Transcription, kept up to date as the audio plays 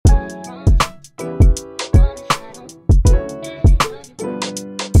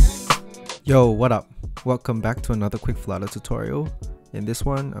Yo, what up? Welcome back to another quick Flutter tutorial. In this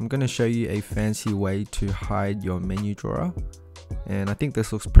one, I'm going to show you a fancy way to hide your menu drawer. And I think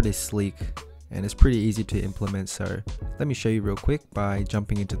this looks pretty sleek and it's pretty easy to implement, so let me show you real quick by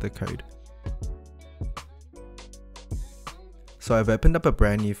jumping into the code. So I've opened up a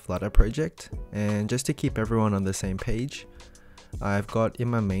brand new Flutter project, and just to keep everyone on the same page, I've got in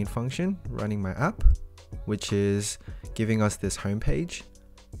my main function running my app, which is giving us this home page.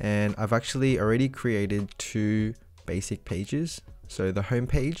 And I've actually already created two basic pages. So the home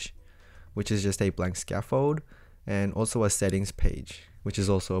page, which is just a blank scaffold, and also a settings page, which is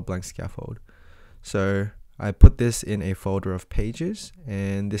also a blank scaffold. So I put this in a folder of pages,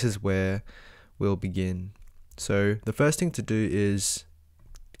 and this is where we'll begin. So the first thing to do is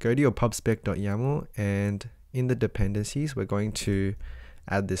go to your pubspec.yaml, and in the dependencies, we're going to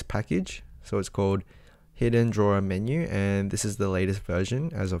add this package. So it's called hidden drawer menu, and this is the latest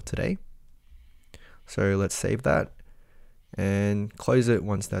version as of today. So let's save that and close it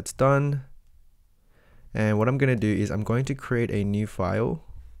once that's done. And what I'm going to do is I'm going to create a new file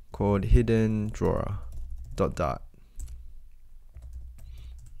called hidden drawer.dart.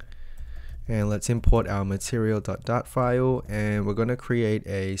 And let's import our material.dart file, and we're going to create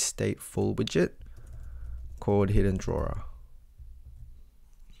a stateful widget called hidden drawer.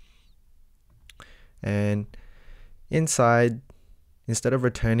 And inside, instead of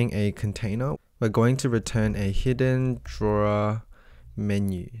returning a container, we're going to return a hidden drawer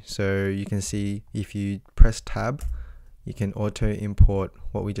menu. So you can see if you press tab, you can auto import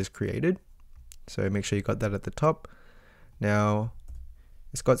what we just created. So make sure you got that at the top. Now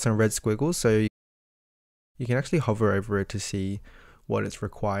it's got some red squiggles, so you can actually hover over it to see what it's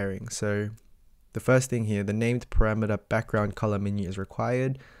requiring. So the first thing here, the named parameter background color menu is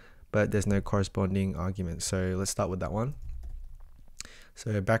required, but there's no corresponding argument. So let's start with that one.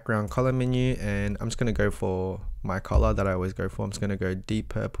 So background color menu, and I'm just going to go for my color that I always go for. I'm just going to go deep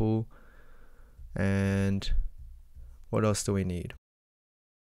purple. And what else do we need?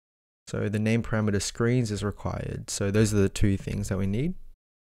 So the name parameter screens is required. So those are the two things that we need.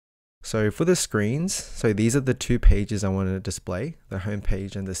 So for the screens, so these are the two pages I want to display, the home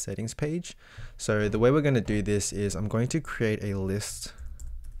page and the settings page. So the way we're going to do this is I'm going to create a list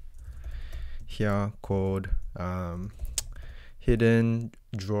here called hidden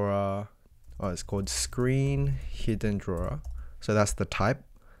drawer. It's called screen hidden drawer. So that's the type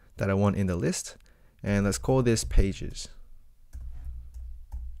that I want in the list, and let's call this pages.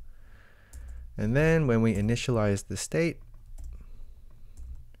 And then when we initialize the state,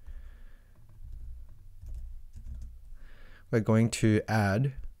 we're going to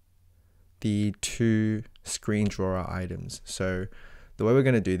add the two screen drawer items. So the way we're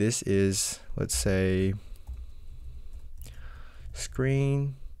going to do this is, let's say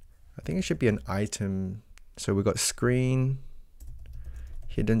screen, I think it should be an item. So we've got screen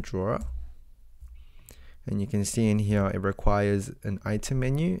hidden drawer, and you can see in here it requires an item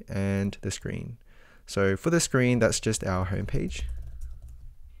menu and the screen. So for the screen, that's just our home page,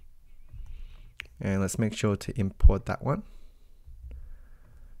 and let's make sure to import that one.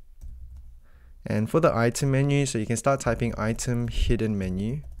 And for the item menu, so you can start typing item hidden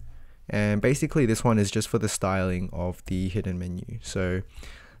menu, and basically this one is just for the styling of the hidden menu. So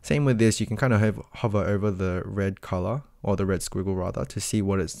same with this, you can kind of hover over the red color, or the red squiggle rather, to see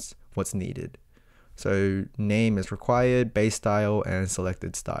what's needed. So name is required, base style, and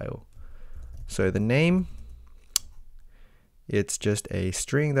selected style. So the name, it's just a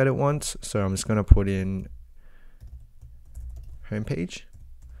string that it wants, so I'm just going to put in homepage.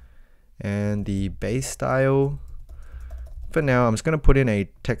 And the base style, for now, I'm just going to put in a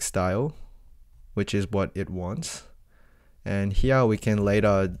text style, which is what it wants. And here we can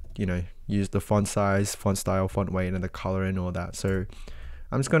later, use the font size, font style, font weight, and the color and all that. So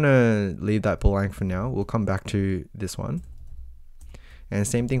I'm just going to leave that blank for now. We'll come back to this one. And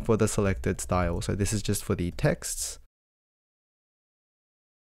same thing for the selected style. So this is just for the texts.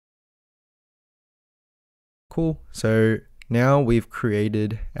 Cool. So now we've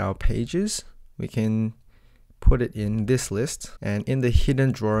created our pages. We can put it in this list, and in the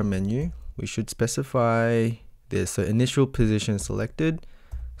hidden drawer menu, we should specify this. So initial position selected,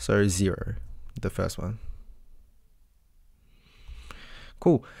 so 0, the first one.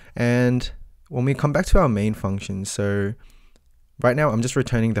 Cool. And when we come back to our main function, so right now I'm just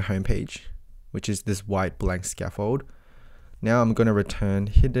returning the home page, which is this white blank scaffold. Now I'm going to return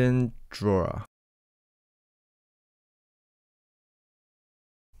hidden drawer.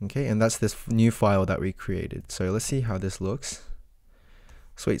 Okay, and that's this new file that we created. So let's see how this looks.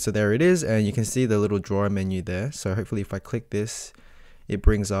 Sweet, so there it is, and you can see the little drawer menu there. So hopefully if I click this, it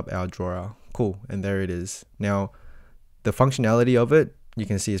brings up our drawer Cool, and there it is. Now, the functionality of it, you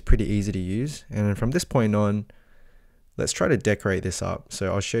can see is pretty easy to use. And from this point on, let's try to decorate this up.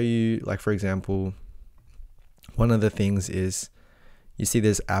 So I'll show you, like for example, one of the things is, you see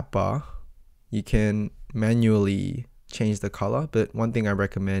this app bar, you can manually change the color, but one thing I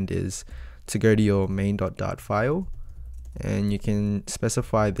recommend is to go to your main.dart file and you can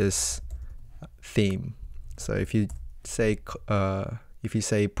specify this theme. So if you say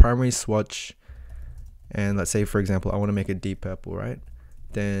primary swatch, and let's say for example I want to make it deep purple, right?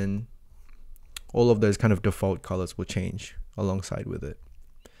 Then all of those kind of default colors will change alongside with it.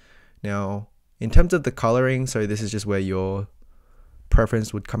 Now in terms of the coloring, so this is just where your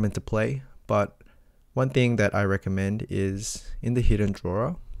preference would come into play, but one thing that I recommend is in the hidden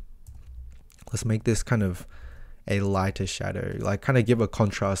drawer, let's make this kind of a lighter shadow, like kind of give a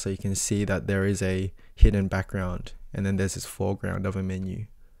contrast so you can see that there is a hidden background and then there's this foreground of a menu.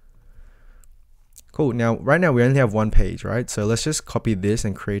 Cool. Now right now we only have one page, right? So let's just copy this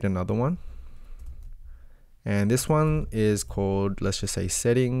and create another one. And this one is called, let's just say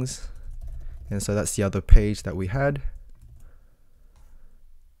settings. And so that's the other page that we had.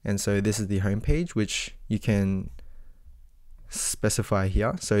 And so this is the home page, which you can specify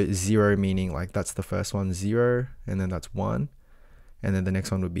here. So 0 meaning like that's the first one, 0, and then that's 1, and then the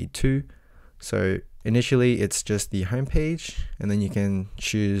next one would be 2. So initially it's just the home page, and then you can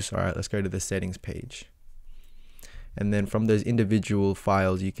choose, all right, let's go to the settings page. And then from those individual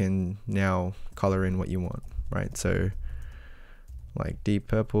files, you can now color in what you want, right? So like deep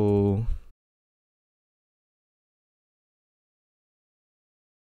purple,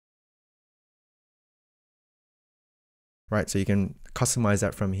 right? So you can customize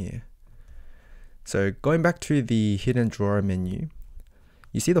that from here. So going back to the hidden drawer menu,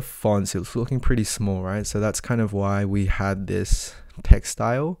 you see the fonts, it's looking pretty small, right? So that's kind of why we had this text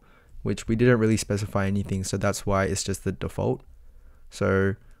style, which we didn't really specify anything. So that's why it's just the default.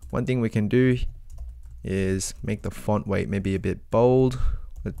 So one thing we can do is make the font weight maybe a bit bold.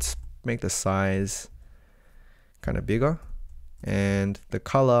 Let's make the size kind of bigger, and the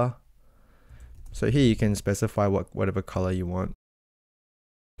color, so here you can specify whatever color you want.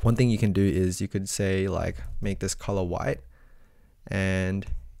 One thing you can do is you could say like make this color white and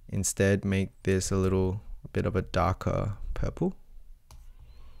instead make this a bit of a darker purple,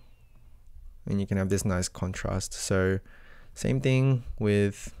 and you can have this nice contrast. So same thing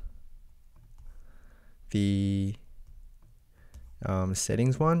with the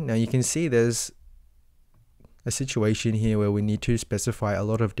settings one. Now you can see there's a situation here where we need to specify a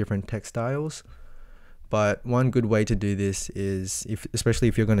lot of different text styles. But one good way to do this is, especially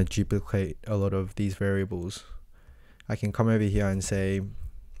if you're going to duplicate a lot of these variables, I can come over here and say,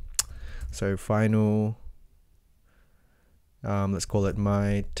 so final, let's call it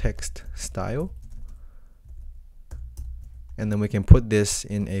my text style. And then we can put this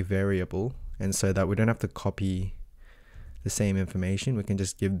in a variable, and so that we don't have to copy the same information, we can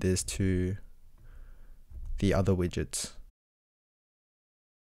just give this to the other widgets.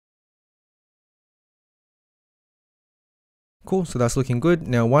 Cool, so that's looking good.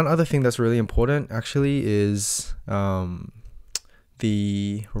 Now one other thing that's really important actually is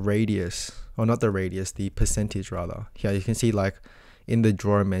the radius, or not the radius, the percentage rather. Here you can see like in the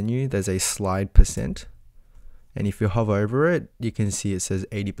drawer menu there's a slide %, and if you hover over it you can see it says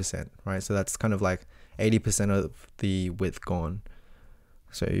 80%, right? So that's kind of like 80% of the width gone.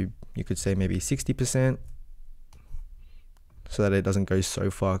 So you could say maybe 60%, so that it doesn't go so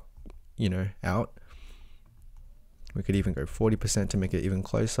far, you know, out. We could even go 40% to make it even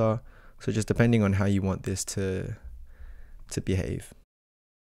closer. So just depending on how you want this to behave.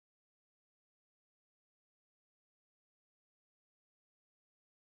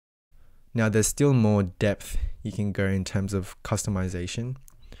 Now there's still more depth you can go in terms of customization.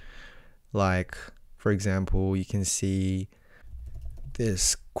 Like for example, you can see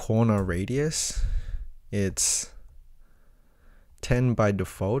this corner radius. It's 10 by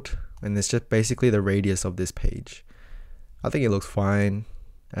default, and it's just basically the radius of this page. I think it looks fine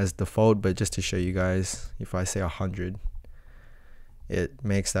as default, but just to show you guys, if I say 100, it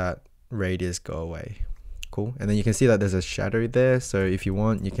makes that radius go away. Cool. And then you can see that there's a shadow there, so if you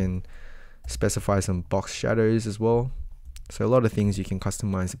want you can specify some box shadows as well. So a lot of things you can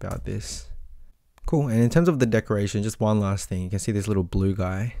customize about this. Cool. And in terms of the decoration, just one last thing, you can see this little blue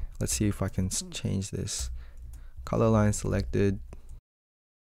guy. Let's see if I can change this. Color line selected.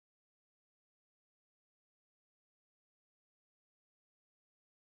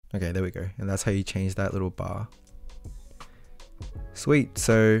 Okay, there we go. And that's how you change that little bar. Sweet.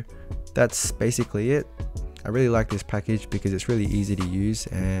 So that's basically it. I really like this package because it's really easy to use,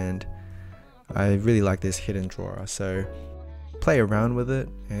 and I really like this hidden drawer, so play around with it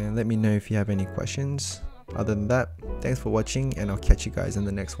and let me know if you have any questions. Other than that, thanks for watching and I'll catch you guys in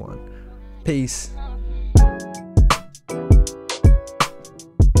the next one. Peace.